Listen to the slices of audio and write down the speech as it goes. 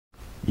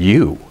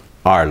You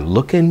are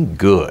looking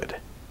good,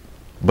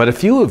 but a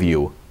few of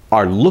you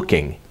are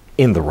looking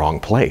in the wrong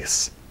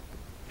place.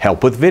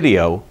 Help with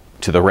Video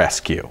to the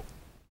rescue.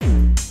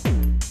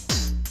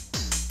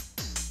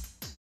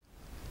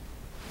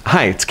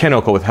 Hi, it's Ken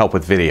Okel with Help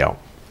with Video.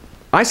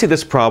 I see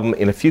this problem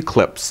in a few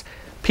clips.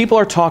 People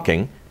are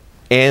talking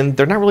and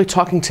they're not really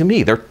talking to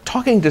me. They're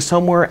talking to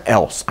somewhere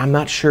else. I'm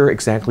not sure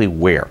exactly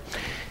where.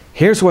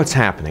 Here's what's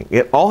happening.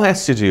 It all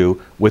has to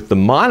do with the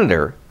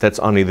monitor that's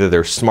on either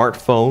their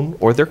smartphone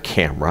or their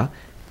camera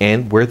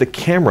and where the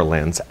camera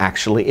lens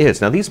actually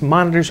is. Now, these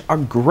monitors are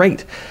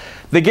great.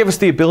 They give us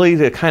the ability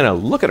to kind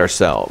of look at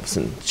ourselves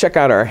and check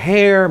out our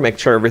hair, make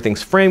sure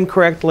everything's framed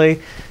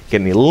correctly,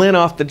 get any lint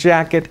off the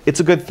jacket. It's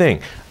a good thing.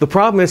 The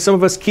problem is some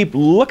of us keep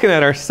looking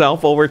at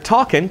ourselves while we're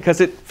talking because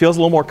it feels a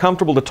little more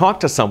comfortable to talk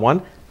to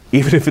someone,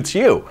 even if it's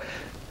you.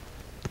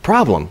 The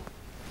problem,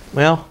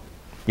 well,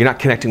 you're not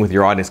connecting with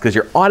your audience because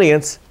your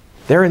audience,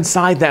 they're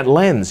inside that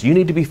lens. You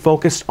need to be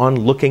focused on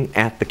looking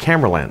at the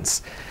camera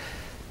lens.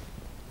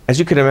 As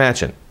you can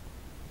imagine,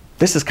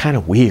 this is kind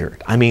of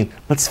weird. I mean,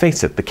 let's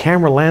face it, the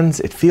camera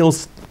lens, it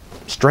feels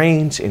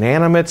strange,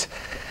 inanimate,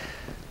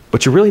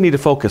 but you really need to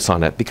focus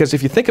on it because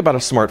if you think about a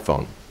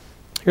smartphone,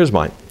 here's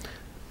mine.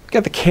 You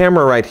got the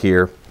camera right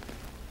here,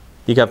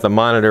 you got the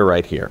monitor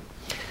right here.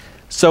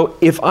 So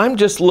if I'm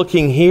just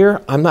looking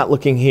here, I'm not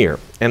looking here.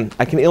 And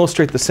I can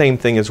illustrate the same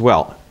thing as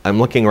well. I'm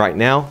looking right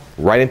now,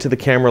 right into the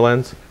camera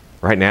lens,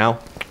 right now,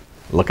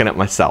 looking at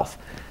myself.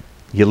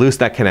 You lose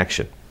that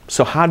connection.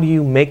 So how do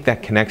you make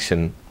that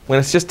connection when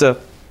it's just an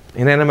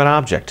inanimate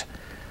object?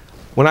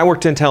 When I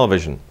worked in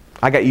television,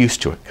 I got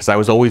used to it because I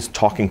was always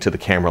talking to the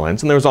camera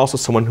lens, and there was also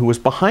someone who was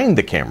behind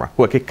the camera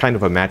who I could kind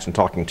of imagine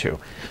talking to.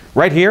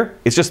 Right here,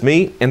 it's just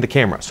me and the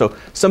camera. So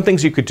some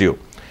things you could do.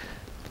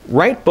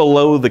 Right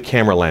below the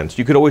camera lens,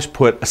 you could always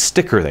put a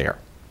sticker there.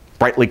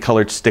 Brightly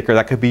colored sticker,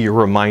 that could be your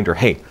reminder,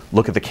 hey,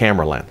 look at the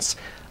camera lens.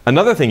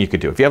 Another thing you could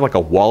do, if you have like a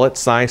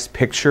wallet-sized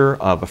picture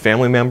of a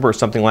family member or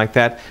something like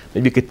that,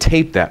 maybe you could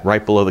tape that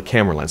right below the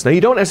camera lens. Now, you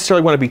don't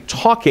necessarily want to be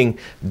talking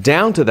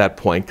down to that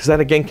point because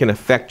that, again, can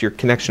affect your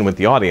connection with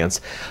the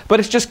audience. But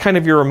it's just kind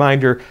of your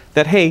reminder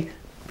that, hey,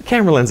 the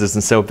camera lens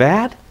isn't so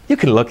bad. You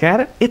can look at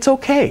it. It's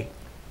okay.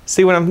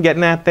 See what I'm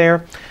getting at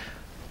there?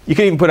 You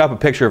can even put up a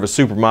picture of a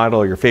supermodel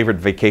or your favorite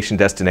vacation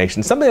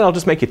destination, something that'll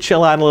just make you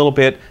chill out a little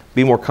bit,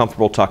 be more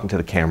comfortable talking to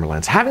the camera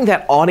lens. Having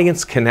that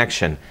audience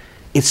connection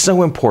is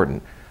so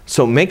important.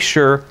 So make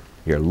sure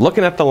you're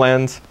looking at the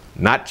lens,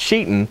 not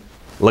cheating,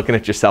 looking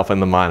at yourself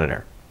in the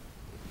monitor.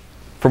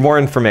 For more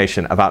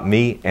information about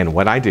me and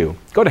what I do,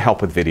 go to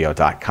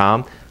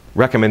helpwithvideo.com.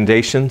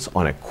 Recommendations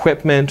on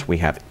equipment, we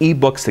have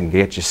ebooks that can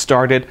get you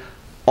started,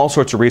 all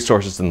sorts of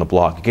resources in the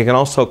blog. You can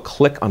also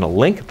click on a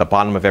link at the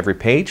bottom of every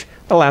page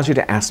that allows you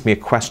to ask me a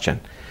question.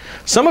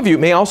 Some of you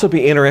may also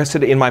be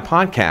interested in my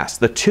podcast,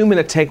 the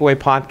 2-Minute Takeaway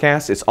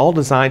Podcast. It's all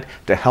designed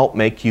to help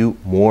make you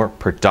more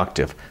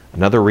productive.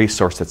 Another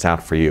resource that's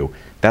out for you.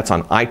 That's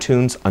on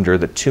iTunes under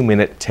the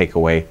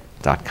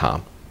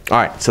 2minutetakeaway.com. All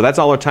right, so that's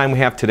all our time we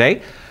have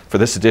today for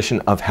this edition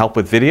of Help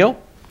with Video.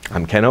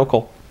 I'm Ken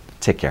Okel.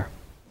 Take care.